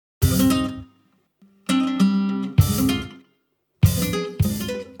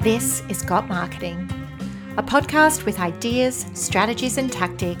This is Got Marketing, a podcast with ideas, strategies, and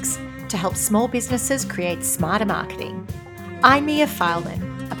tactics to help small businesses create smarter marketing. I'm Mia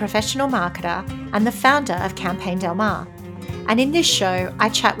Fileman, a professional marketer and the founder of Campaign Del Mar. And in this show, I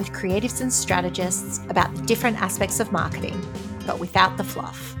chat with creatives and strategists about the different aspects of marketing, but without the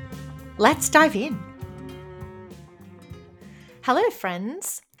fluff. Let's dive in. Hello,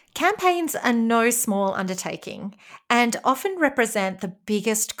 friends. Campaigns are no small undertaking and often represent the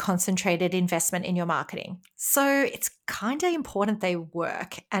biggest concentrated investment in your marketing. So it's kind of important they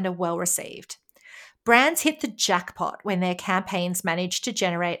work and are well received. Brands hit the jackpot when their campaigns manage to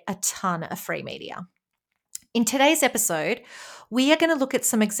generate a ton of free media. In today's episode, we are going to look at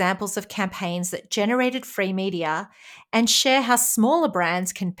some examples of campaigns that generated free media and share how smaller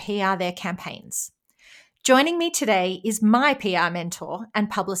brands can PR their campaigns. Joining me today is my PR mentor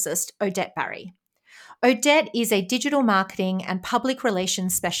and publicist, Odette Barry. Odette is a digital marketing and public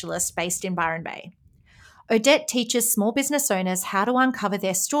relations specialist based in Byron Bay. Odette teaches small business owners how to uncover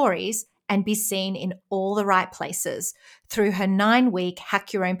their stories and be seen in all the right places through her 9-week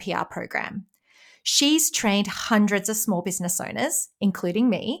Hack Your Own PR program. She's trained hundreds of small business owners,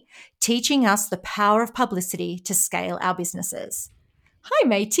 including me, teaching us the power of publicity to scale our businesses. Hi,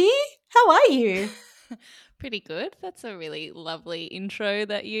 matey. How are you? Pretty good. That's a really lovely intro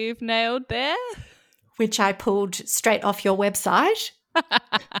that you've nailed there. Which I pulled straight off your website.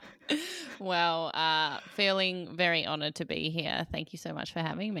 Well, feeling very honoured to be here. Thank you so much for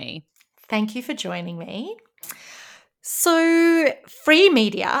having me. Thank you for joining me. So, free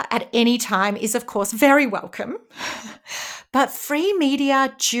media at any time is, of course, very welcome. But free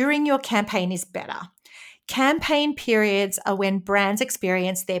media during your campaign is better. Campaign periods are when brands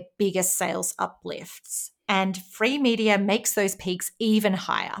experience their biggest sales uplifts, and free media makes those peaks even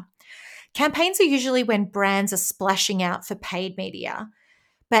higher. Campaigns are usually when brands are splashing out for paid media,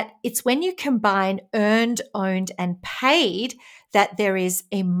 but it's when you combine earned, owned, and paid that there is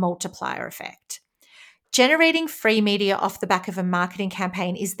a multiplier effect. Generating free media off the back of a marketing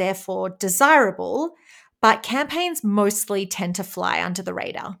campaign is therefore desirable, but campaigns mostly tend to fly under the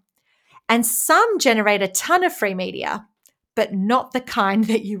radar. And some generate a ton of free media, but not the kind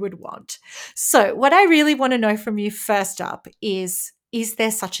that you would want. So what I really want to know from you first up is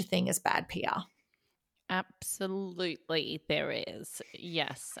there such a thing as bad PR? Absolutely, there is.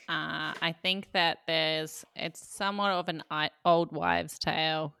 Yes. I think that it's somewhat of an old wives'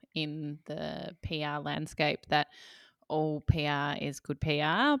 tale in the PR landscape that all PR is good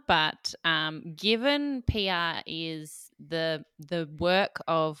PR, but given PR is the work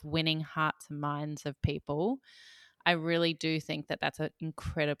of winning hearts and minds of people, I really do think that that's an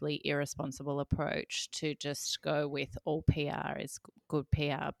incredibly irresponsible approach to just go with all PR is good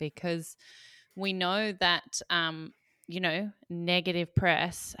PR, because we know that negative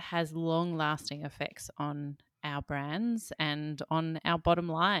press has long-lasting effects on our brands and on our bottom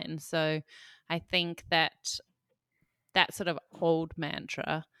line. So I think that sort of old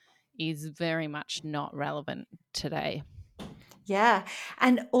mantra is very much not relevant today. Yeah.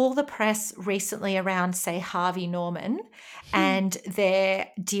 And all the press recently around, say, Harvey Norman and their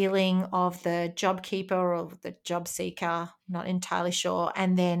dealing of the job keeper or the job seeker, not entirely sure,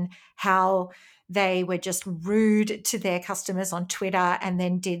 and then how they were just rude to their customers on Twitter and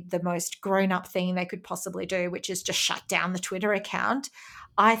then did the most grown-up thing they could possibly do, which is just shut down the Twitter account,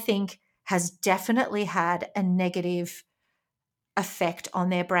 I think has definitely had a negative effect on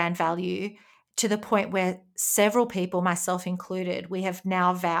their brand value, to the point where several people, myself included, we have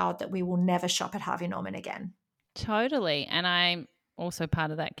now vowed that we will never shop at Harvey Norman again. Totally. And I'm also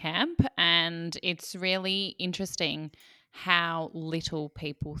part of that camp. And it's really interesting how little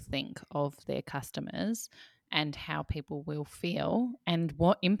people think of their customers and how people will feel and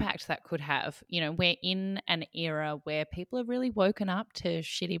what impact that could have. You know, we're in an era where people are really woken up to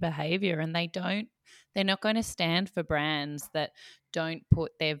shitty behavior, and they're not going to stand for brands that don't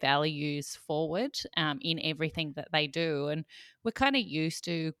put their values forward in everything that they do. And we're kind of used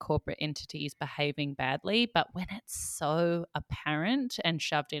to corporate entities behaving badly, but when it's so apparent and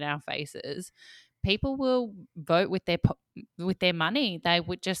shoved in our faces, people will vote with their money. They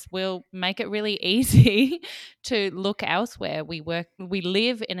will make it really easy to look elsewhere. We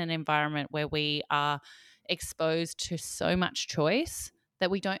live in an environment where we are exposed to so much choice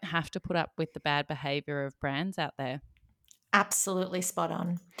that we don't have to put up with the bad behavior of brands out there. Absolutely spot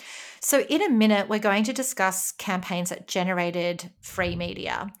on. So, in a minute, we're going to discuss campaigns that generated free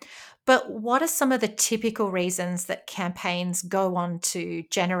media. But what are some of the typical reasons that campaigns go on to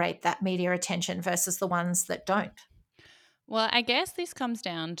generate that media attention versus the ones that don't? Well, I guess this comes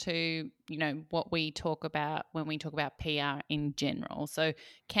down to, what we talk about when we talk about PR in general. So,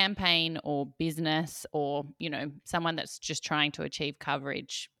 campaign or business or, someone that's just trying to achieve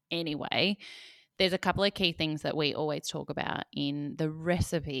coverage anyway, there's a couple of key things that we always talk about in the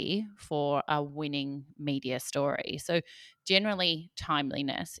recipe for a winning media story. So, generally,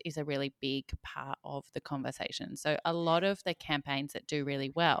 timeliness is a really big part of the conversation. So, a lot of the campaigns that do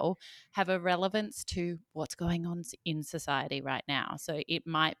really well have a relevance to what's going on in society right now. So, it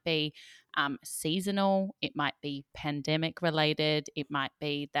might be seasonal, it might be pandemic related, it might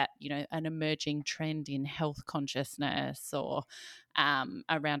be that, an emerging trend in health consciousness or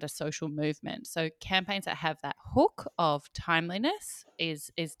around a social movement. So campaigns that have that hook of timeliness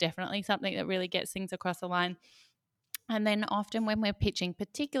is definitely something that really gets things across the line. And then often when we're pitching,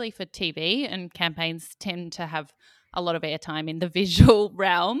 particularly for TV, and campaigns tend to have a lot of airtime in the visual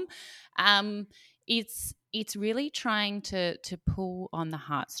realm, it's really trying to pull on the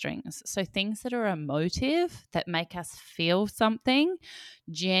heartstrings. So things that are emotive, that make us feel something,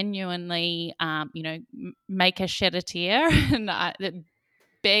 genuinely, make us shed a tear, and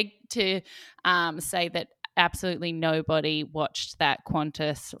beg to say that absolutely nobody watched that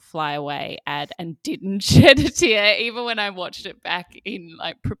Qantas flyaway ad and didn't shed a tear. Even when I watched it back in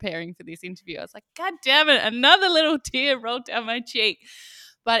preparing for this interview, I was like, God damn it, another little tear rolled down my cheek.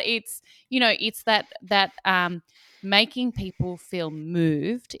 But it's that making people feel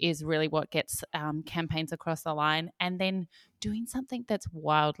moved is really what gets campaigns across the line, and then doing something that's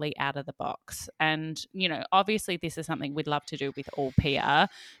wildly out of the box. And, obviously this is something we'd love to do with all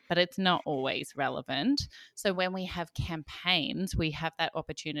PR, but it's not always relevant. So when we have campaigns, we have that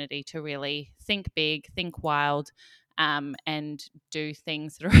opportunity to really think big, think wild, and do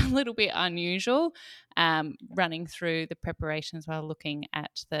things that are a little bit unusual. Running through the preparations while looking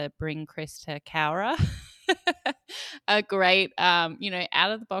at the Bring Chris to Cowra, a great, out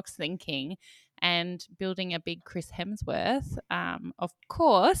of the box thinking, and building a big Chris Hemsworth, of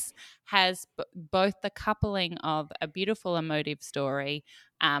course, has both the coupling of a beautiful emotive story,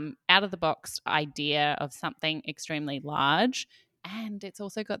 out of the box idea of something extremely large, and it's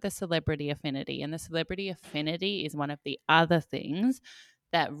also got the celebrity affinity. And the celebrity affinity is one of the other things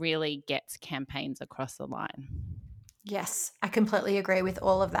that really gets campaigns across the line. Yes, I completely agree with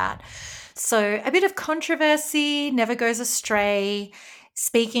all of that. So, a bit of controversy never goes astray.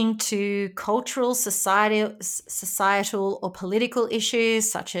 Speaking to cultural, societal, or political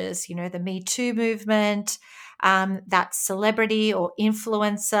issues such as, the Me Too movement, that celebrity or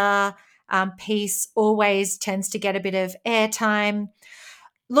influencer piece always tends to get a bit of airtime.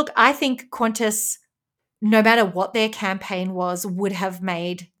 Look, I think Qantas, no matter what their campaign was, would have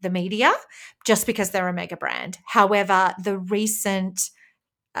made the media just because they're a mega brand. However, the recent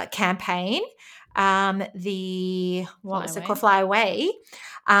campaign, the what was it called, Fly Away,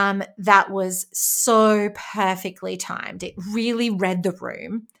 that was so perfectly timed. It really read the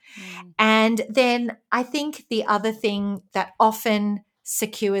room. And then I think the other thing that often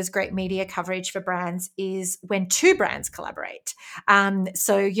secures great media coverage for brands is when two brands collaborate.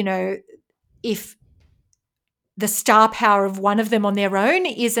 So, if the star power of one of them on their own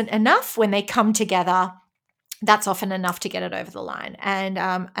isn't enough, when they come together, that's often enough to get it over the line. And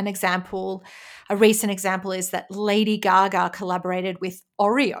a recent example is that Lady Gaga collaborated with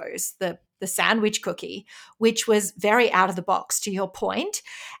Oreos, the sandwich cookie, which was very out of the box, to your point.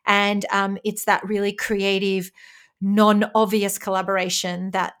 And it's that really creative, non-obvious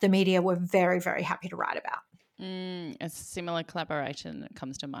collaboration that the media were very, very happy to write about. A similar collaboration that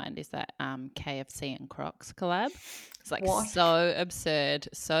comes to mind is that KFC and Crocs collab. It's What? so absurd,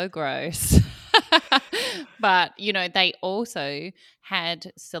 so gross. But, they also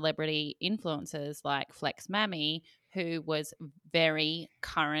had celebrity influencers like Flex Mammy, who was very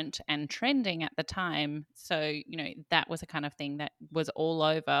current and trending at the time. So, that was a kind of thing that was all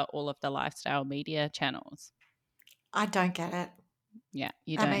over all of the lifestyle media channels. I don't get it. Yeah,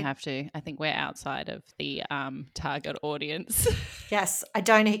 you don't have to. I think we're outside of the target audience. Yes, I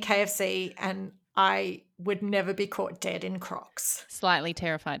don't eat KFC and I would never be caught dead in Crocs. Slightly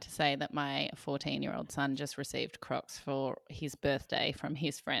terrified to say that my 14-year-old son just received Crocs for his birthday from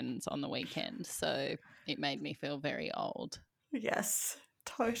his friends on the weekend. So it made me feel very old. Yes,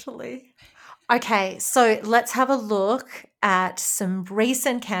 totally. Okay, so let's have a look at some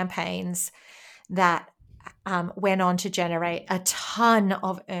recent campaigns that went on to generate a ton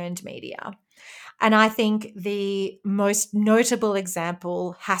of earned media. And I think the most notable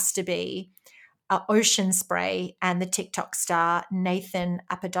example has to be Ocean Spray and the TikTok star Nathan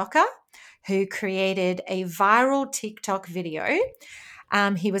Apodaca, who created a viral TikTok video.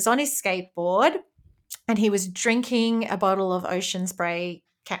 He was on his skateboard and he was drinking a bottle of Ocean Spray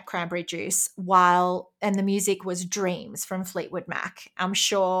cranberry juice and the music was Dreams from Fleetwood Mac. I'm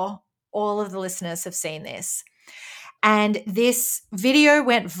sure all of the listeners have seen this. And this video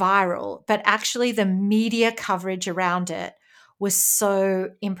went viral, but actually the media coverage around it was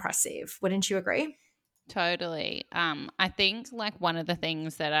so impressive. Wouldn't you agree? Totally. I think like one of the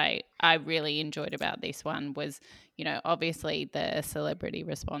things that I really enjoyed about this one was, obviously the celebrity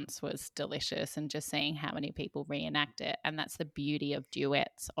response was delicious, and just seeing how many people reenact it. And that's the beauty of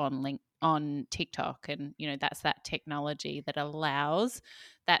duets on TikTok. And, that's that technology that allows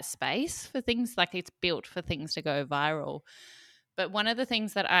that space for things, like it's built for things to go viral. But one of the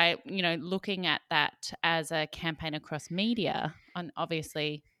things that looking at that as a campaign across media, and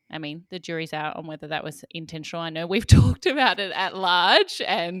obviously, I mean, the jury's out on whether that was intentional. I know we've talked about it at large,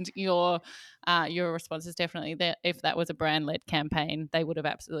 and your response is definitely that if that was a brand-led campaign, they would have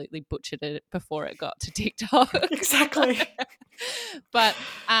absolutely butchered it before it got to TikTok. Exactly. But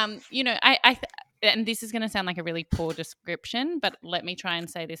and this is going to sound like a really poor description, but let me try and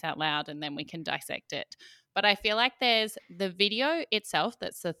say this out loud, and then we can dissect it. But I feel like there's the video itself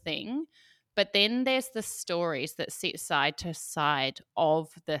that's the thing, but then there's the stories that sit side to side of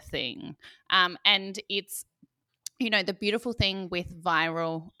the thing. And it's, the beautiful thing with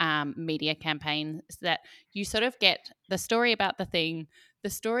viral media campaigns is that you sort of get the story about the thing, the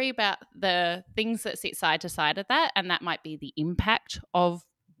story about the things that sit side to side of that, and that might be the impact of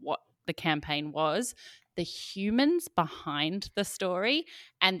what the campaign was, the humans behind the story,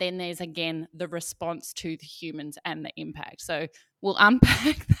 and then there's again the response to the humans and the impact. So we'll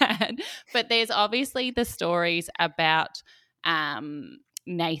unpack that, but there's obviously the stories about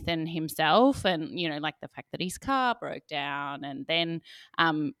Nathan himself, and like the fact that his car broke down, and then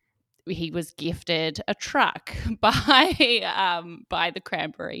he was gifted a truck by the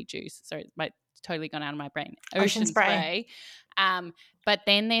cranberry juice. Sorry, it's totally gone out of my brain. Ocean Spray. But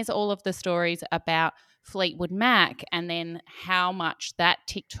then there's all of the stories about Fleetwood Mac, and then how much that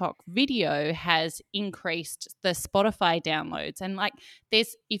TikTok video has increased the Spotify downloads. And like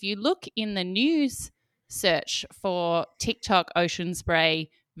there's, if you look in the news search for TikTok Ocean Spray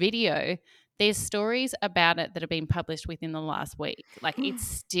video, there's stories about it that have been published within the last week. Like it's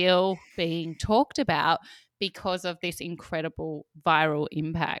still being talked about because of this incredible viral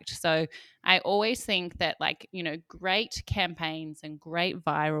impact. So I always think that great campaigns and great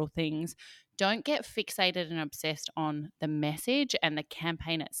viral things don't get fixated and obsessed on the message and the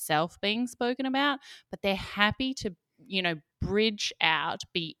campaign itself being spoken about, but they're happy to, bridge out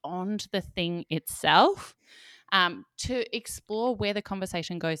beyond the thing itself to explore where the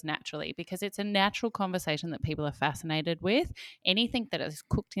conversation goes naturally, because it's a natural conversation that people are fascinated with. Anything that is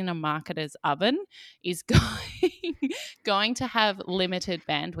cooked in a marketer's oven is going to have limited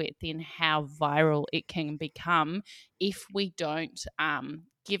bandwidth in how viral it can become if we don't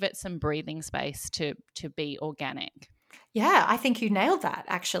give it some breathing space to be organic. Yeah, I think you nailed that,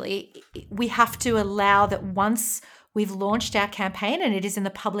 actually. We have to allow that once we've launched our campaign and it is in the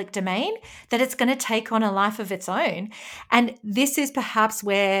public domain, that it's going to take on a life of its own. And this is perhaps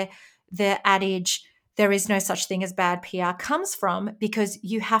where the adage, there is no such thing as bad PR, comes from, because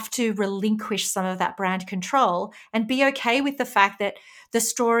you have to relinquish some of that brand control and be okay with the fact that the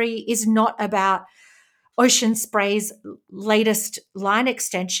story is not about Ocean Spray's latest line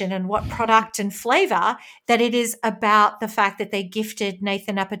extension and what product and flavor, that it is about the fact that they gifted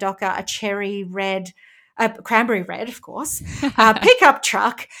Nathan Apodaca a cranberry red, of course, pickup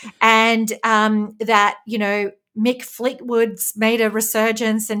truck, and that, Mick Fleetwood's made a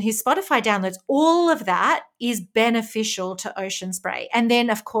resurgence and his Spotify downloads. All of that is beneficial to Ocean Spray. And then,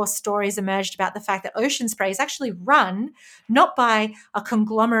 of course, stories emerged about the fact that Ocean Spray is actually run not by a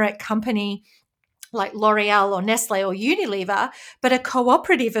conglomerate company like L'Oreal or Nestle or Unilever, but a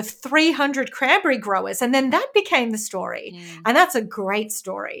cooperative of 300 cranberry growers. And then that became the story. And that's a great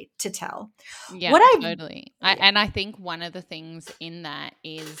story to tell. Yeah, totally. I think one of the things in that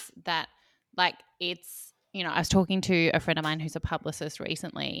is that, it's, I was talking to a friend of mine who's a publicist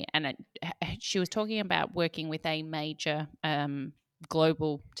recently, and she was talking about working with a major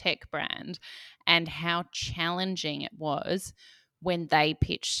global tech brand and how challenging it was when they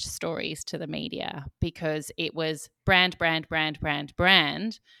pitched stories to the media, because it was brand,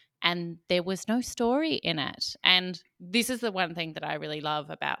 and there was no story in it. And this is the one thing that I really love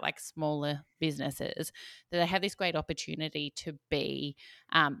about like smaller businesses, that they have this great opportunity to be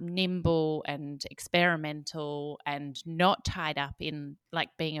nimble and experimental and not tied up in like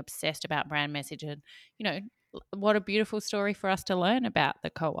being obsessed about brand message. And, you know, what a beautiful story for us to learn about the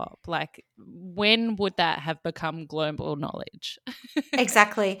co-op. Like, when would that have become global knowledge?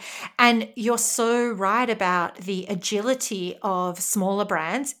 Exactly. And you're so right about the agility of smaller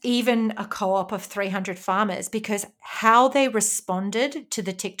brands, even a co op of 300 farmers, because how they responded to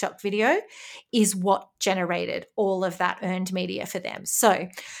the TikTok video is what generated all of that earned media for them. So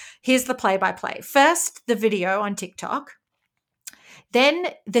here's the play by play. First, the video on TikTok. Then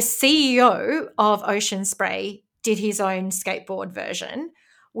the CEO of Ocean Spray did his own skateboard version,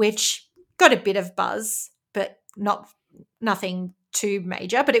 which got a bit of buzz, but nothing too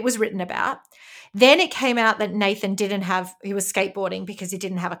major, but it was written about. Then it came out that Nathan he was skateboarding because he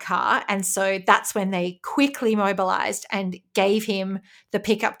didn't have a car. And so that's when they quickly mobilized and gave him the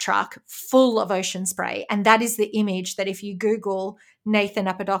pickup truck full of Ocean Spray. And that is the image that if you Google Nathan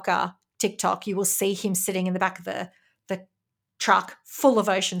Apodaca TikTok, you will see him sitting in the back of the truck full of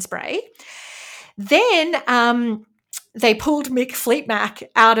Ocean Spray. Then they pulled Mick Fleetmack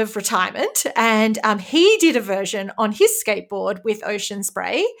out of retirement, and he did a version on his skateboard with Ocean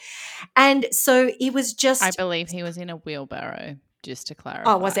Spray. And so it was just. I believe he was in a wheelbarrow, just to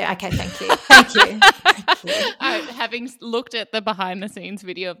clarify. Oh, was it? Okay, thank you. Thank you. Thank you. Having looked at the behind the scenes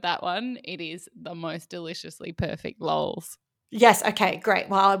video of that one, it is the most deliciously perfect lols. Yes, okay, great.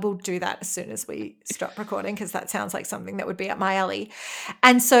 Well, I will do that as soon as we stop recording, because that sounds like something that would be up my alley.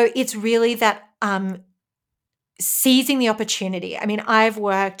 And so it's really that seizing the opportunity. I mean, I've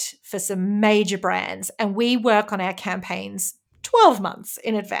worked for some major brands, and we work on our campaigns 12 months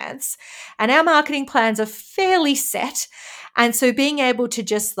in advance, and our marketing plans are fairly set. And so being able to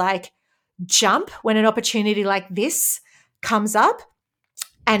just like jump when an opportunity like this comes up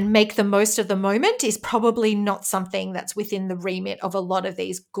and make the most of the moment is probably not something that's within the remit of a lot of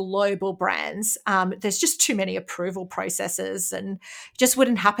these global brands. There's just too many approval processes and just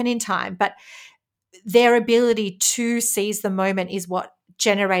wouldn't happen in time. But their ability to seize the moment is what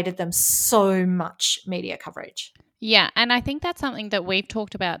generated them so much media coverage. Yeah, and I think that's something that we've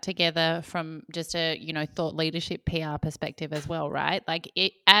talked about together from just a, thought leadership PR perspective as well, right? Like,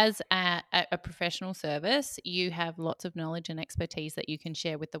 it as a professional service, you have lots of knowledge and expertise that you can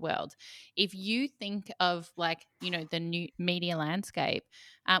share with the world. If you think of like, the new media landscape,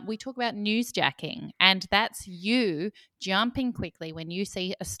 we talk about newsjacking, and that's you jumping quickly when you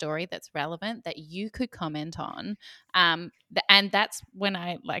see a story that's relevant that you could comment on. And that's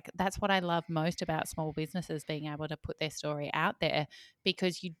that's what I love most about small businesses, being able to put their story out there,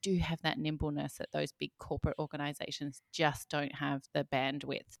 because you do have that nimbleness that those big corporate organizations just don't have the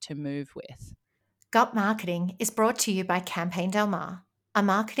bandwidth to move with. Gut Marketing is brought to you by Campaign Del Mar, a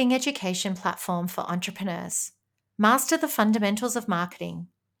marketing education platform for entrepreneurs. Master the fundamentals of marketing,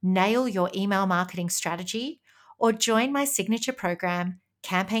 nail your email marketing strategy, or join my signature program,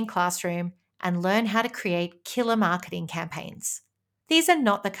 Campaign Classroom, and learn how to create killer marketing campaigns. These are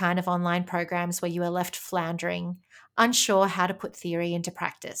not the kind of online programs where you are left floundering, unsure how to put theory into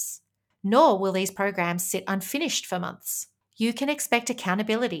practice. Nor will these programs sit unfinished for months. You can expect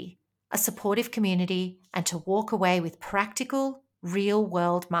accountability, a supportive community, and to walk away with practical,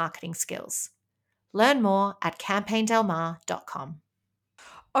 real-world marketing skills. Learn more at campaigndelmar.com.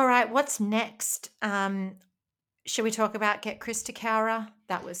 All right, what's next? Should we talk about Get Chris to Cowra?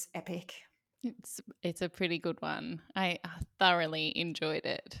 That was epic. It's a pretty good one. I thoroughly enjoyed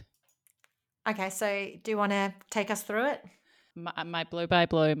it. Okay, so do you want to take us through it? My blow by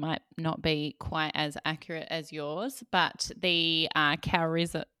blow might not be quite as accurate as yours, but the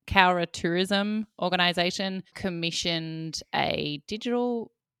Cowra Tourism Organisation commissioned a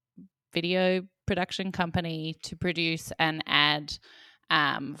digital video production company to produce an ad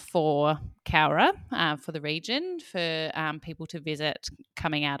for Cowra, for the region, for people to visit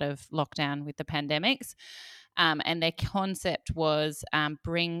coming out of lockdown with the pandemics. And their concept was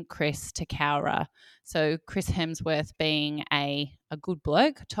bring Chris to Cowra. So Chris Hemsworth being a good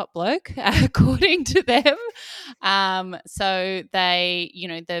bloke, top bloke, according to them. So they,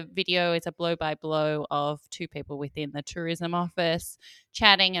 the video is a blow by blow of two people within the tourism office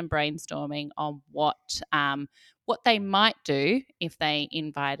chatting and brainstorming on what they might do if they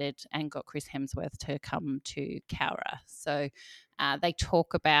invited and got Chris Hemsworth to come to Cowra. So they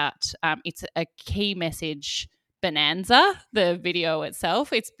talk about it's a key message bonanza, the video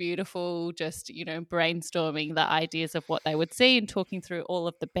itself. It's beautiful, just, brainstorming the ideas of what they would see and talking through all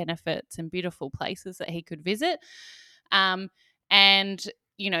of the benefits and beautiful places that he could visit. And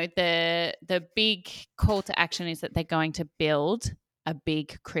the big call to action is that they're going to build a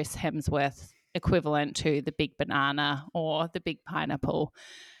big Chris Hemsworth equivalent to the big banana or the big pineapple.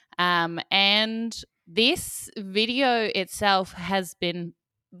 And this video itself has been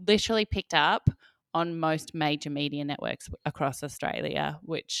literally picked up on most major media networks across Australia,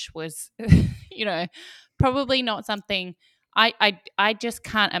 which was, probably not something I just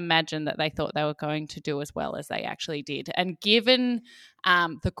can't imagine that they thought they were going to do as well as they actually did. And given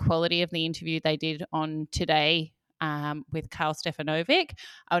the quality of the interview they did on Today with Karl Stefanovic,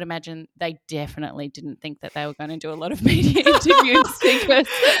 I would imagine they definitely didn't think that they were going to do a lot of media interviews because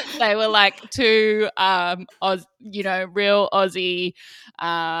they were like two, real Aussie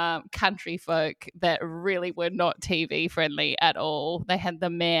country folk that really were not TV friendly at all. They had the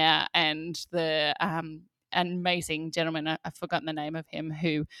mayor and the an amazing gentleman, I've forgotten the name of him,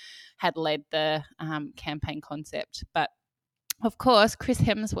 who had led the campaign concept. But of course, Chris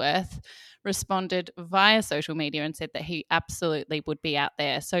Hemsworth responded via social media and said that he absolutely would be out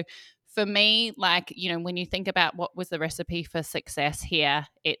there. So for me, when you think about what was the recipe for success here,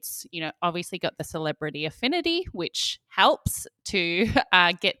 it's, obviously got the celebrity affinity, which helps to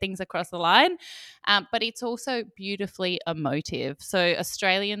get things across the line. But it's also beautifully emotive. So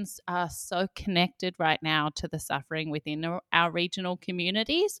Australians are so connected right now to the suffering within our regional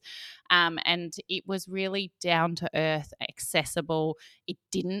communities. And it was really down to earth, accessible. It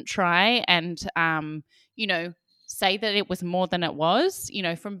didn't try and, say that it was more than it was.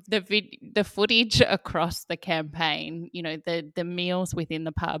 From the footage across the campaign, the meals within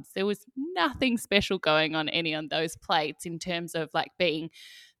the pubs, there was nothing special going on any on those plates in terms of like being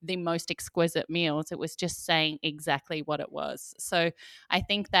the most exquisite meals. It was just saying exactly what it was. So I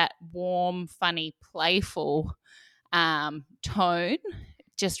think that warm, funny, playful tone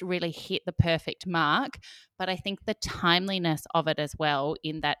just really hit the perfect mark. But I think the timeliness of it as well,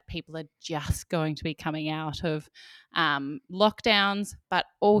 in that people are just going to be coming out of lockdowns, but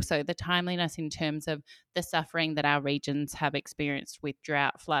also the timeliness in terms of the suffering that our regions have experienced with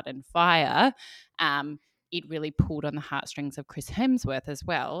drought, flood and fire. It really pulled on the heartstrings of Chris Hemsworth as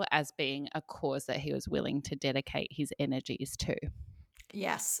well, as being a cause that he was willing to dedicate his energies to.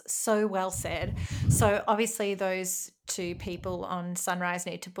 Yes, so well said. So obviously those two people on Sunrise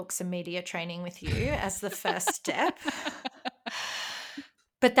need to book some media training with you as the first step.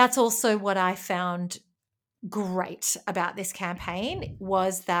 But that's also what I found great about this campaign,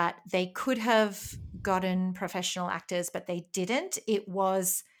 was that they could have gotten professional actors, but they didn't. It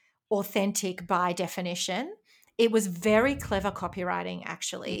was authentic by definition. It was very clever copywriting,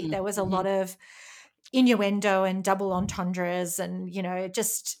 actually. There was a lot of innuendo and double entendres and,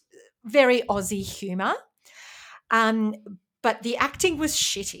 just very Aussie humor. But the acting was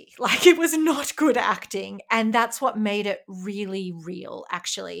shitty. Like, it was not good acting. And that's what made it really real,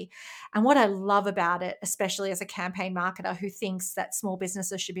 actually. And what I love about it, especially as a campaign marketer who thinks that small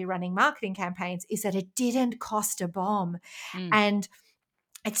businesses should be running marketing campaigns, is that it didn't cost a bomb. And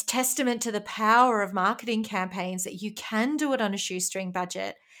it's testament to the power of marketing campaigns that you can do it on a shoestring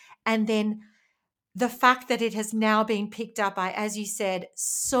budget. And then the fact that it has now been picked up by, as you said,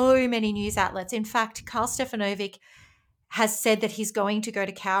 so many news outlets. In fact, Karl Stefanovic has said that he's going to go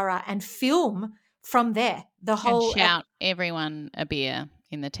to Cowra and film from there. The whole and shout everyone a beer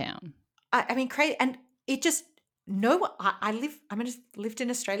in the town. I mean, crazy. And it just lived in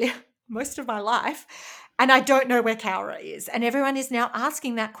Australia most of my life, and I don't know where Cowra is. And everyone is now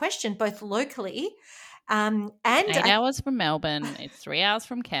asking that question, both locally. And 8 hours from Melbourne, it's 3 hours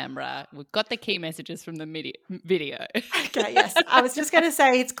from Canberra. We've got the key messages from the video. Okay, yes. I was just going to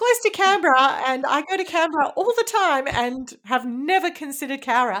say it's close to Canberra, and I go to Canberra all the time and have never considered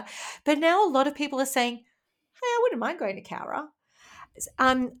Cowra. But now a lot of people are saying, hey, I wouldn't mind going to Cowra.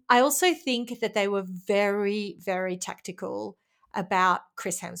 I also think that they were very, very tactical about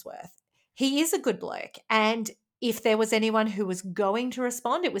Chris Hemsworth. He is a good bloke, and if there was anyone who was going to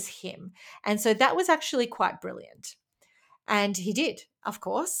respond, it was him. And so that was actually quite brilliant. And he did, of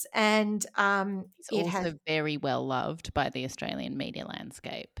course. And he's also very well loved by the Australian media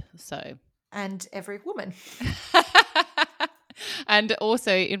landscape. And every woman. And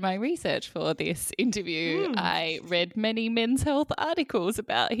also in my research for this interview, I read many men's health articles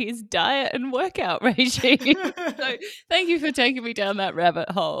about his diet and workout regime. So thank you for taking me down that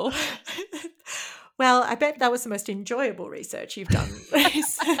rabbit hole. Well, I bet that was the most enjoyable research you've done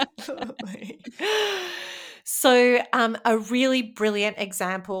recently. So a really brilliant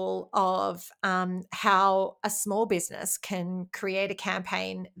example of how a small business can create a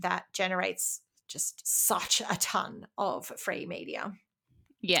campaign that generates just such a ton of free media.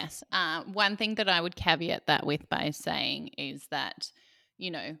 Yes. One thing that I would caveat that with by saying is that, you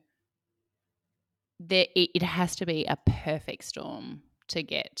know, it has to be a perfect storm to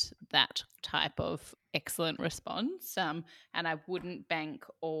get that type of excellent response. And I wouldn't bank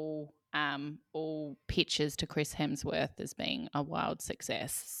all pitches to Chris Hemsworth as being a wild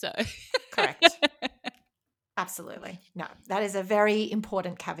success. So Correct. Absolutely. No, that is a very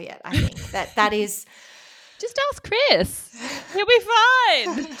important caveat, I think. That is just ask Chris. He'll be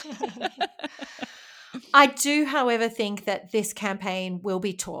fine. I do, however, think that this campaign will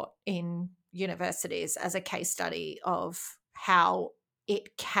be taught in universities as a case study of how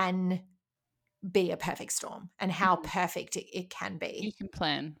it can be a perfect storm and how perfect it can be. You can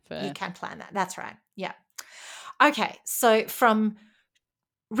plan for. You can plan that. That's right. Yeah. Okay. So from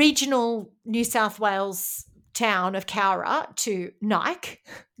regional New South Wales town of Cowra to Nike,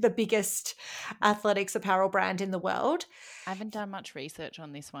 the biggest athletics apparel brand in the world. I haven't done much research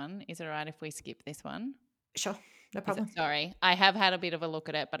on this one. Is it all right if we skip this one? Sure. No problem. Sorry. I have had a bit of a look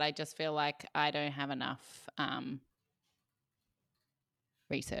at it, but I just feel like I don't have enough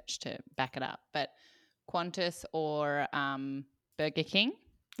research to back it up. But Qantas or Burger King?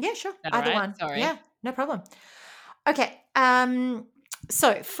 Yeah, sure. That Either right? one. Sorry. Yeah, no problem. Okay.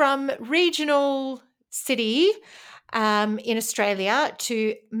 So from regional city in Australia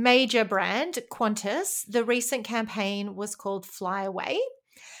to major brand Qantas, the recent campaign was called Fly Away.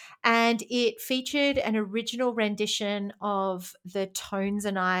 And it featured an original rendition of the Tones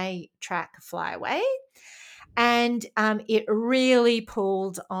and I track Fly Away. And it really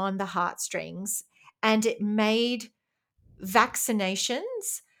pulled on the heartstrings and it made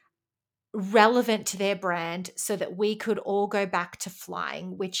vaccinations relevant to their brand so that we could all go back to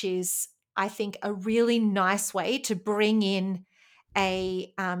flying, which is, I think, a really nice way to bring in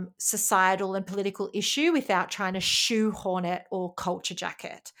a societal and political issue without trying to shoehorn it or culture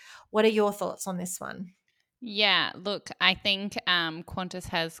jacket. What are your thoughts on this one? Yeah, look, I think Qantas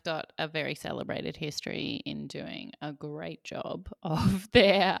has got a very celebrated history in doing a great job of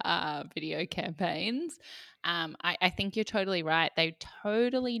their video campaigns. I think you're totally right. They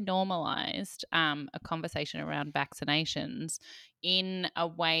totally normalized a conversation around vaccinations in a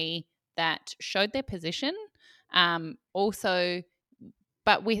way that showed their position. Also,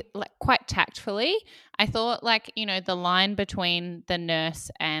 but with like quite tactfully. I thought the line between the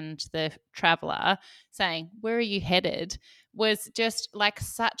nurse and the traveler saying, "Where are you headed?" was just like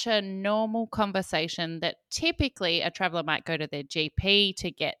such a normal conversation that typically a traveler might go to their GP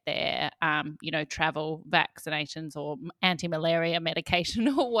to get their travel vaccinations or anti-malaria medication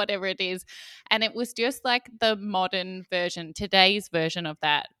or whatever it is. And it was just like the modern version, today's version of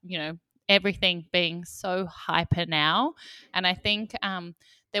that, everything being so hyper now. And I think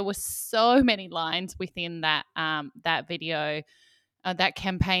there were so many lines within that video, that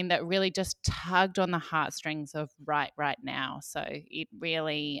campaign that really just tugged on the heartstrings of right now. So it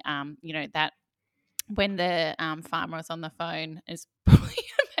really, that when the farmer was on the phone is probably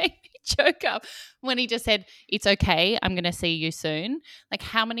made me choke up when he just said, "It's okay, I'm going to see you soon." Like,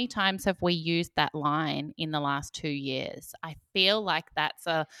 how many times have we used that line in the last 2 years? I feel like that's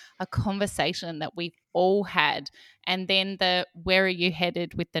a conversation that we've all had. And then the "where are you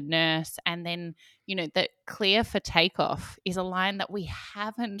headed" with the nurse, and then the "clear for takeoff" is a line that we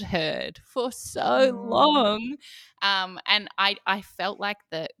haven't heard for so long. And I felt like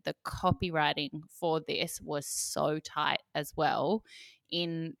the copywriting for this was so tight as well,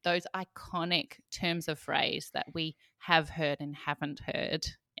 in those iconic terms of phrase that we have heard and haven't heard,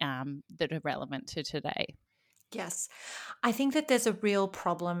 that are relevant to today. Yes. I think that there's a real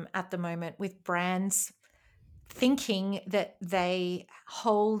problem at the moment with brands thinking that they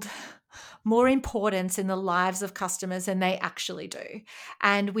hold more importance in the lives of customers than they actually do.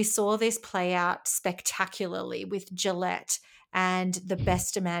 And we saw this play out spectacularly with Gillette and the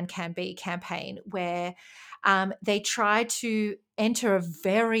Best a Man Can Be campaign, where they tried to enter a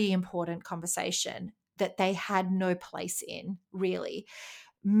very important conversation that they had no place in, really.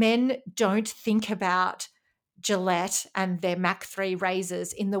 Men don't think about Gillette and their Mach 3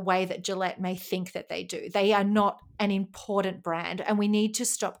 razors in the way that Gillette may think that they do. They are not an important brand, and we need to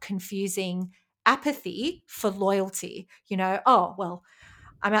stop confusing apathy for loyalty. Oh, well,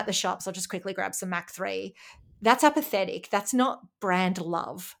 I'm at the shops, I'll just quickly grab some Mach 3. That's apathetic. That's not brand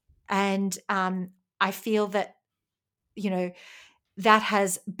love. And I feel that, that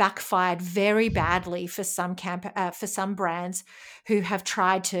has backfired very badly for some brands who have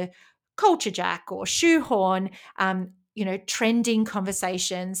tried to culture jack or shoehorn trending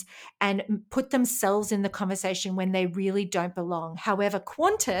conversations and put themselves in the conversation when they really don't belong. However,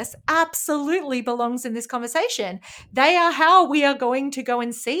 Qantas absolutely belongs in this conversation. They are how we are going to go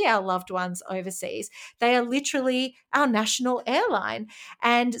and see our loved ones overseas. They are literally our national airline.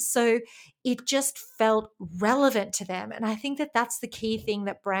 And so it just felt relevant to them. And I think that that's the key thing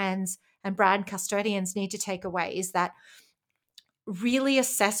that brands and brand custodians need to take away, is that really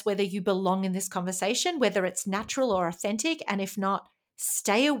assess whether you belong in this conversation, whether it's natural or authentic. And if not,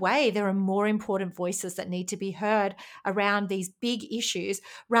 stay away. There are more important voices that need to be heard around these big issues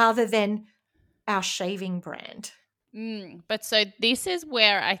rather than our shaving brand. But so this is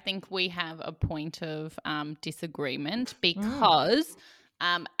where I think we have a point of disagreement, Mm. because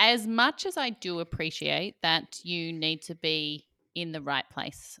as much as I do appreciate that you need to be in the right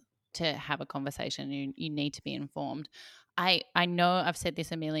place to have a conversation, you need to be informed. I know I've said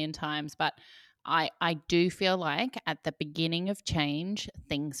this a million times, but I do feel like at the beginning of change,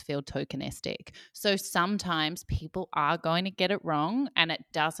 things feel tokenistic. So sometimes people are going to get it wrong and it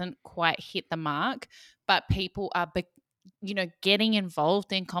doesn't quite hit the mark, but people are getting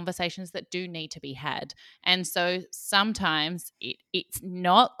involved in conversations that do need to be had. And so sometimes it's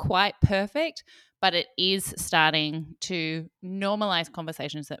not quite perfect, but it is starting to normalize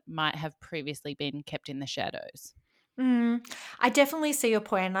conversations that might have previously been kept in the shadows. Mm, I definitely see your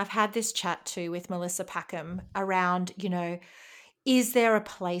point, and I've had this chat too with Melissa Packham around, is there a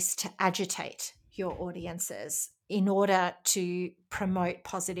place to agitate your audiences in order to promote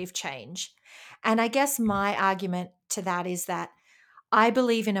positive change? And I guess my argument to that is that I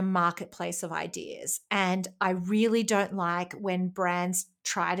believe in a marketplace of ideas, and I really don't like when brands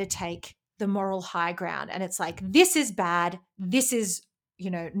try to take the moral high ground and it's like, this is bad, this is,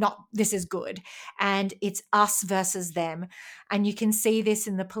 not this is good, and it's us versus them. And you can see this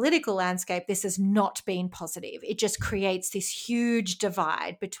in the political landscape. This has not been positive. It just creates this huge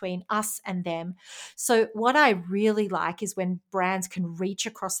divide between us and them. So, what I really like is when brands can reach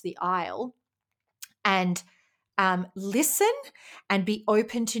across the aisle and listen and be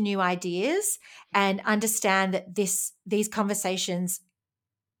open to new ideas and understand that these conversations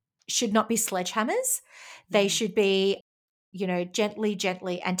should not be sledgehammers. They Mm. should be,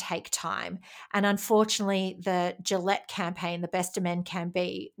 gently and take time. And unfortunately, the Gillette campaign, the best a men can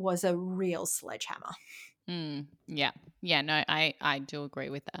be, was a real sledgehammer. Yeah. Yeah, no, I do agree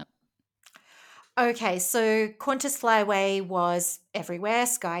with that. Okay, so Qantas Flyway was everywhere: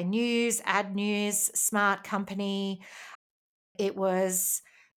 Sky News, Ad News, Smart Company. It was,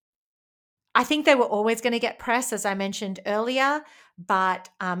 I think they were always going to get press, as I mentioned earlier, but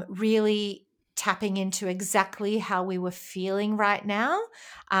really tapping into exactly how we were feeling right now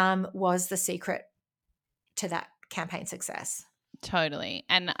was the secret to that campaign success. Totally.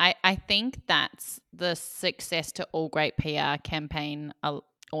 And I think that's the success to all great PR campaign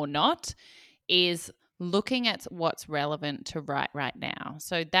or not, is looking at what's relevant to right now.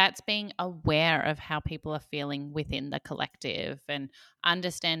 So that's being aware of how people are feeling within the collective and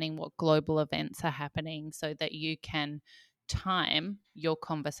understanding what global events are happening so that you can time your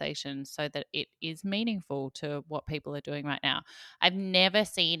conversation so that it is meaningful to what people are doing right now. I've never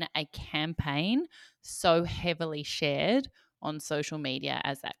seen a campaign so heavily shared on social media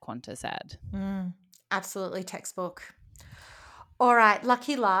as that Qantas ad. Mm, absolutely textbook. All right,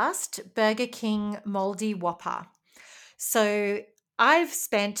 lucky last, Burger King Moldy Whopper. So I've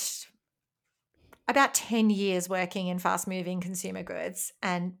spent about 10 years working in fast moving consumer goods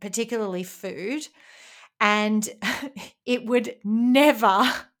and particularly food. And it would never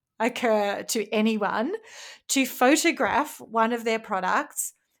occur to anyone to photograph one of their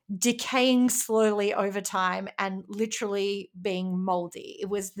products decaying slowly over time and literally being moldy. It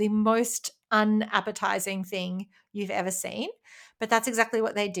was the most unappetizing thing you've ever seen. But that's exactly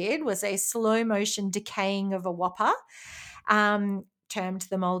what they did, was a slow motion decaying of a Whopper, termed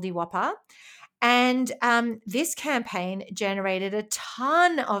the Moldy Whopper. And this campaign generated a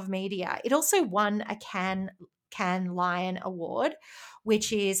ton of media. It also won a Cannes Lion Award,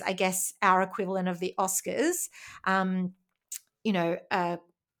 which is, I guess, our equivalent of the Oscars. Um,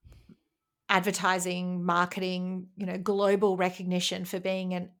 advertising, marketing, global recognition for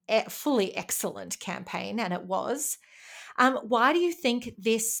being an fully excellent campaign, and it was. Why do you think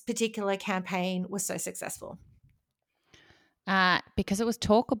this particular campaign was so successful? Because it was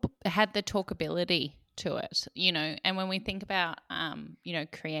it had the talkability to it, and when we think about,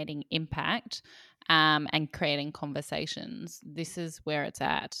 creating impact and creating conversations, this is where it's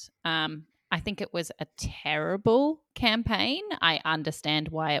at. I think it was a terrible campaign. I understand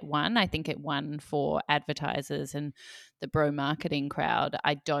why it won. I think it won for advertisers and the bro marketing crowd.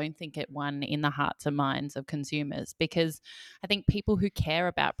 I don't think it won in the hearts and minds of consumers, because I think people who care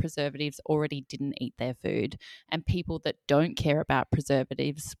about preservatives already didn't eat their food, and people that don't care about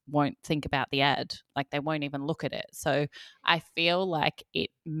preservatives won't think about the ad. Like, they won't even look at it. So I feel like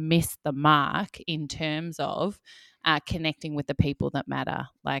it missed the mark in terms of connecting with the people that matter.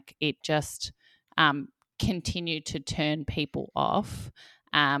 Like, it just continued to turn people off,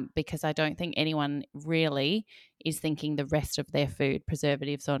 because I don't think anyone really is thinking the rest of their food,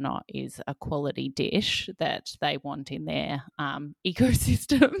 preservatives or not, is a quality dish that they want in their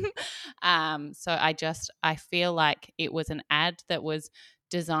ecosystem. So I feel like it was an ad that was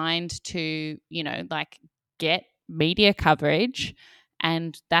designed to, like, get media coverage,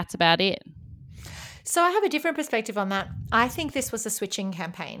 and that's about it. So I have a different perspective on that. I think this was a switching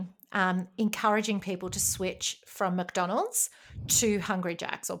campaign, encouraging people to switch from McDonald's to Hungry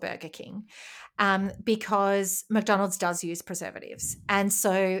Jack's or Burger King, because McDonald's does use preservatives. And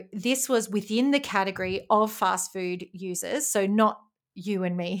so this was within the category of fast food users. So not you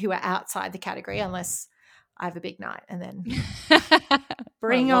and me who are outside the category, unless I have a big night and then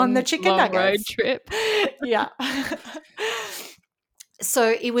bring on the chicken long road nuggets. trip. Yeah.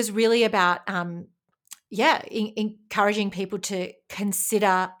 So it was really about encouraging people to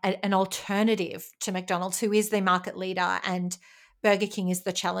consider an alternative to McDonald's, who is the market leader, and Burger King is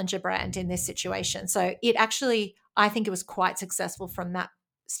the challenger brand in this situation. So it actually, I think it was quite successful from that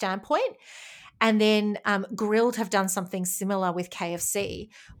standpoint. And then Grilled have done something similar with KFC,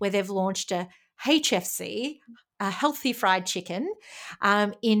 where they've launched a HFC, a healthy fried chicken,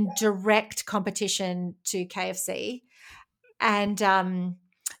 in direct competition to KFC. And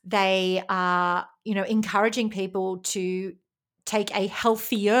they are, encouraging people to take a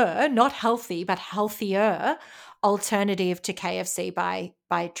healthier, not healthy, but healthier alternative to KFC by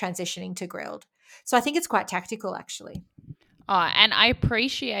transitioning to Grilled. So I think it's quite tactical, actually. Oh, and I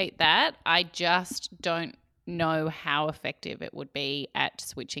appreciate that. I just don't know how effective it would be at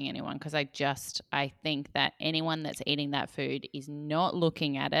switching anyone, because I think that anyone that's eating that food is not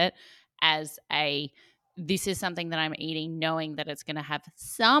looking at it as this is something that I'm eating knowing that it's going to have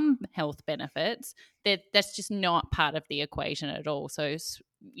some health benefits. That's just not part of the equation at all. So,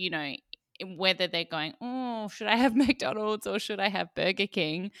 whether they're going, oh, should I have McDonald's or should I have Burger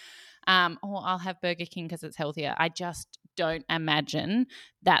King? Or I'll have Burger King because it's healthier. I just don't imagine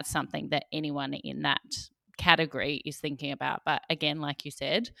that's something that anyone in that category is thinking about. But again, like you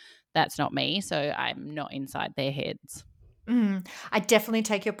said, that's not me, so I'm not inside their heads. I definitely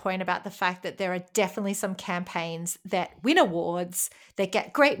take your point about the fact that there are definitely some campaigns that win awards, that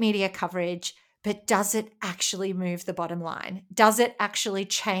get great media coverage, but does it actually move the bottom line? Does it actually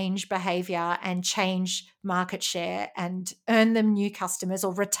change behavior and change market share and earn them new customers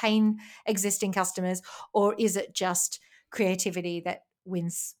or retain existing customers? Or is it just creativity that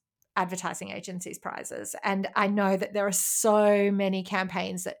wins advertising agencies prizes? And I know that there are so many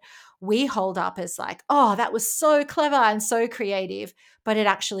campaigns that we hold up as like, oh, that was so clever and so creative, but it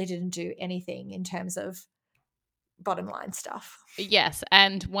actually didn't do anything in terms of bottom line stuff. Yes,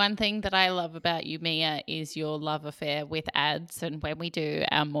 and one thing that I love about you, Mia, is your love affair with ads. And when we do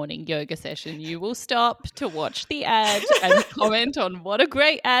our morning yoga session, you will stop to watch the ad and comment on what a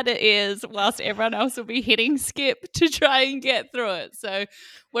great ad it is, whilst everyone else will be hitting skip to try and get through it. So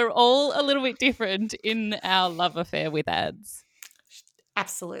we're all a little bit different in our love affair with ads.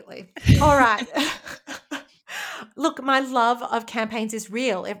 Absolutely. All right. Look, my love of campaigns is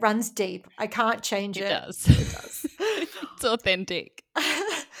real. It runs deep. I can't change it. It does. It does. It's authentic.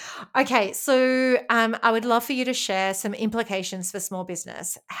 Okay, so I would love for you to share some implications for small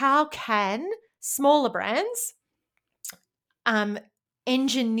business. How can smaller brands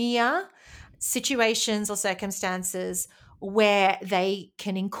engineer situations or circumstances where they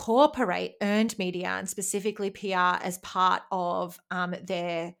can incorporate earned media and specifically PR as part of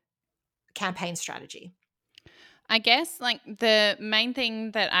their campaign strategy? I guess like the main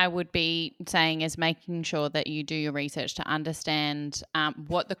thing that I would be saying is making sure that you do your research to understand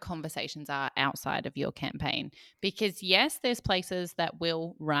what the conversations are outside of your campaign. Because yes, there's places that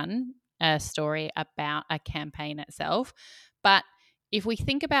will run a story about a campaign itself. But if we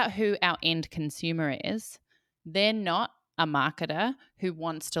think about who our end consumer is, they're not a marketer who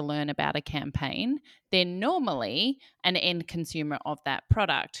wants to learn about a campaign. They're normally an end consumer of that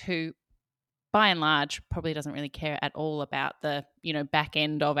product who, by and large, probably doesn't really care at all about the, back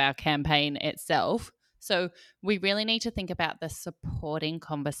end of our campaign itself. So we really need to think about the supporting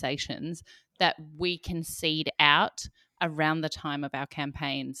conversations that we can seed out around the time of our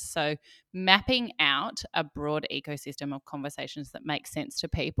campaigns. So mapping out a broad ecosystem of conversations that make sense to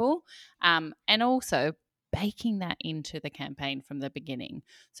people, and also baking that into the campaign from the beginning.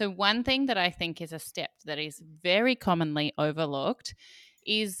 So one thing that I think is a step that is very commonly overlooked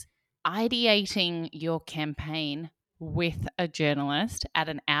is ideating your campaign with a journalist at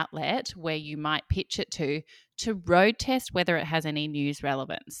an outlet where you might pitch it to road test whether it has any news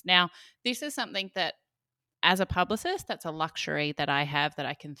relevance. Now, this is something that as a publicist, that's a luxury that I have, that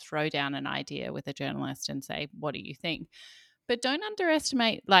I can throw down an idea with a journalist and say, what do you think? But don't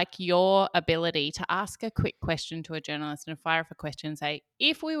underestimate like your ability to ask a quick question to a journalist and fire off a question and say,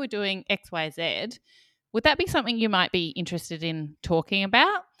 if we were doing XYZ, would that be something you might be interested in talking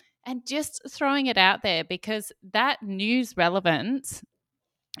about? And just throwing it out there, because that news relevance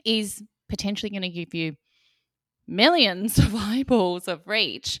is potentially going to give you millions of eyeballs of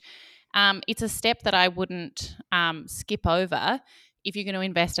reach. It's a step that I wouldn't skip over if you're going to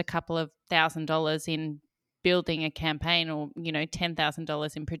invest a couple of $1,000s in building a campaign, or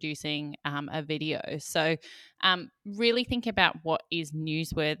 $10,000 in producing a video. So really think about what is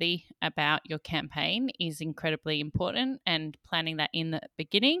newsworthy about your campaign is incredibly important, and planning that in the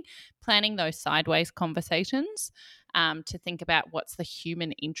beginning, planning those sideways conversations to think about what's the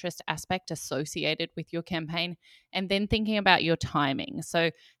human interest aspect associated with your campaign, and then thinking about your timing. So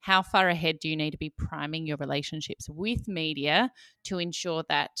how far ahead do you need to be priming your relationships with media to ensure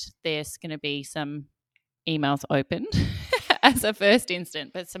that there's going to be some emails opened as a first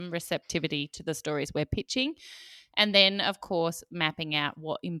instant, but some receptivity to the stories we're pitching. And then, of course, mapping out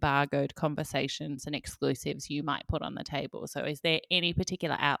what embargoed conversations and exclusives you might put on the table. So is there any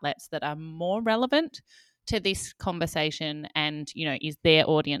particular outlets that are more relevant to this conversation, and, is their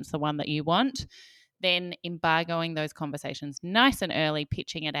audience the one that you want? Then embargoing those conversations nice and early,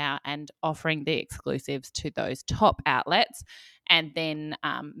 pitching it out and offering the exclusives to those top outlets, and then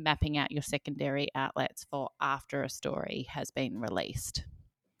mapping out your secondary outlets for after a story has been released.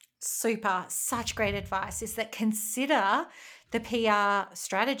 Super. Such great advice is that consider the PR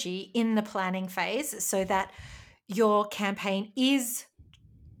strategy in the planning phase so that your campaign is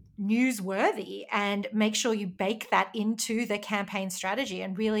newsworthy, and make sure you bake that into the campaign strategy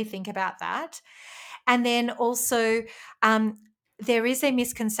and really think about that. And then also, there is a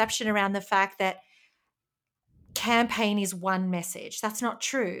misconception around the fact that campaign is one message. That's not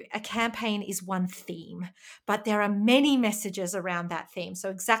true. A campaign is one theme, but there are many messages around that theme. So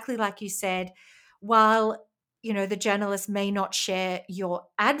exactly like you said, while the journalist may not share your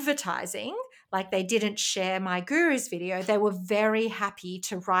advertising, like they didn't share my guru's video, they were very happy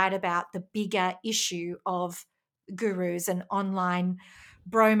to write about the bigger issue of gurus and online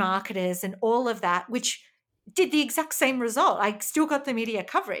bro marketers and all of that, which did the exact same result. I still got the media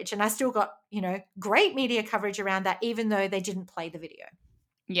coverage, and I still got, great media coverage around that, even though they didn't play the video.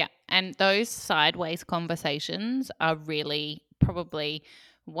 Yeah. And those sideways conversations are really probably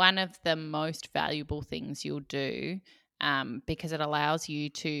one of the most valuable things you'll do, because it allows you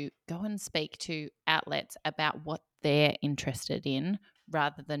to go and speak to outlets about what they're interested in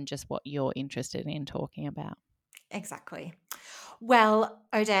rather than just what you're interested in talking about. Exactly. Well,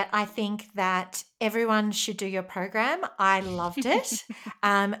 Odette, I think that everyone should do your program. I loved it.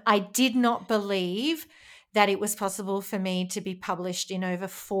 I did not believe that it was possible for me to be published in over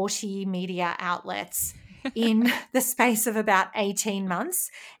 40 media outlets in the space of about 18 months,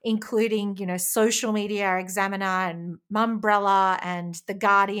 including, Social Media Examiner and Mumbrella and The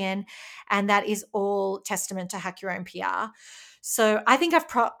Guardian. And that is all testament to Hack Your Own PR. So I think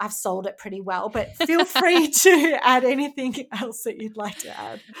I've sold it pretty well, but feel free to add anything else that you'd like to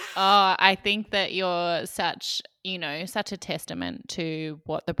add. Oh, I think that you're such a testament to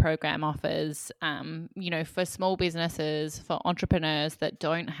what the program offers, for small businesses, for entrepreneurs that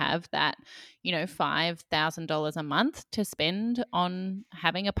don't have that, $5,000 a month to spend on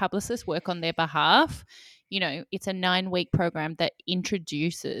having a publicist work on their behalf. It's a 9-week program that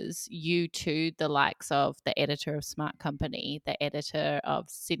introduces you to the likes of the editor of Smart Company, the editor of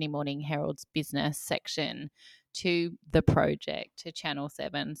Sydney Morning Herald's business section, to The Project, to Channel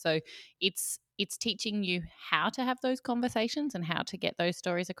 7. So it's teaching you how to have those conversations and how to get those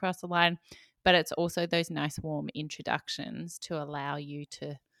stories across the line, but it's also those nice warm introductions to allow you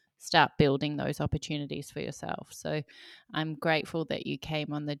to start building those opportunities for yourself. So I'm grateful that you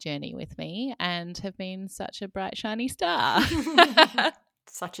came on the journey with me and have been such a bright, shiny star.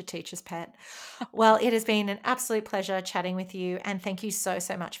 Such a teacher's pet. Well, it has been an absolute pleasure chatting with you, and thank you so,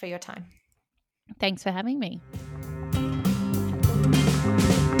 so much for your time. Thanks for having me.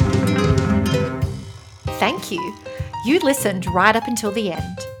 Thank you. You listened right up until the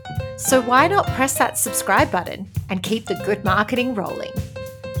end. So why not press that subscribe button and keep the good marketing rolling?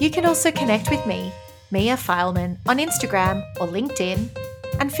 You can also connect with me, Mia Fileman, on Instagram or LinkedIn,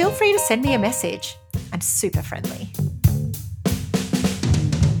 and feel free to send me a message. I'm super friendly.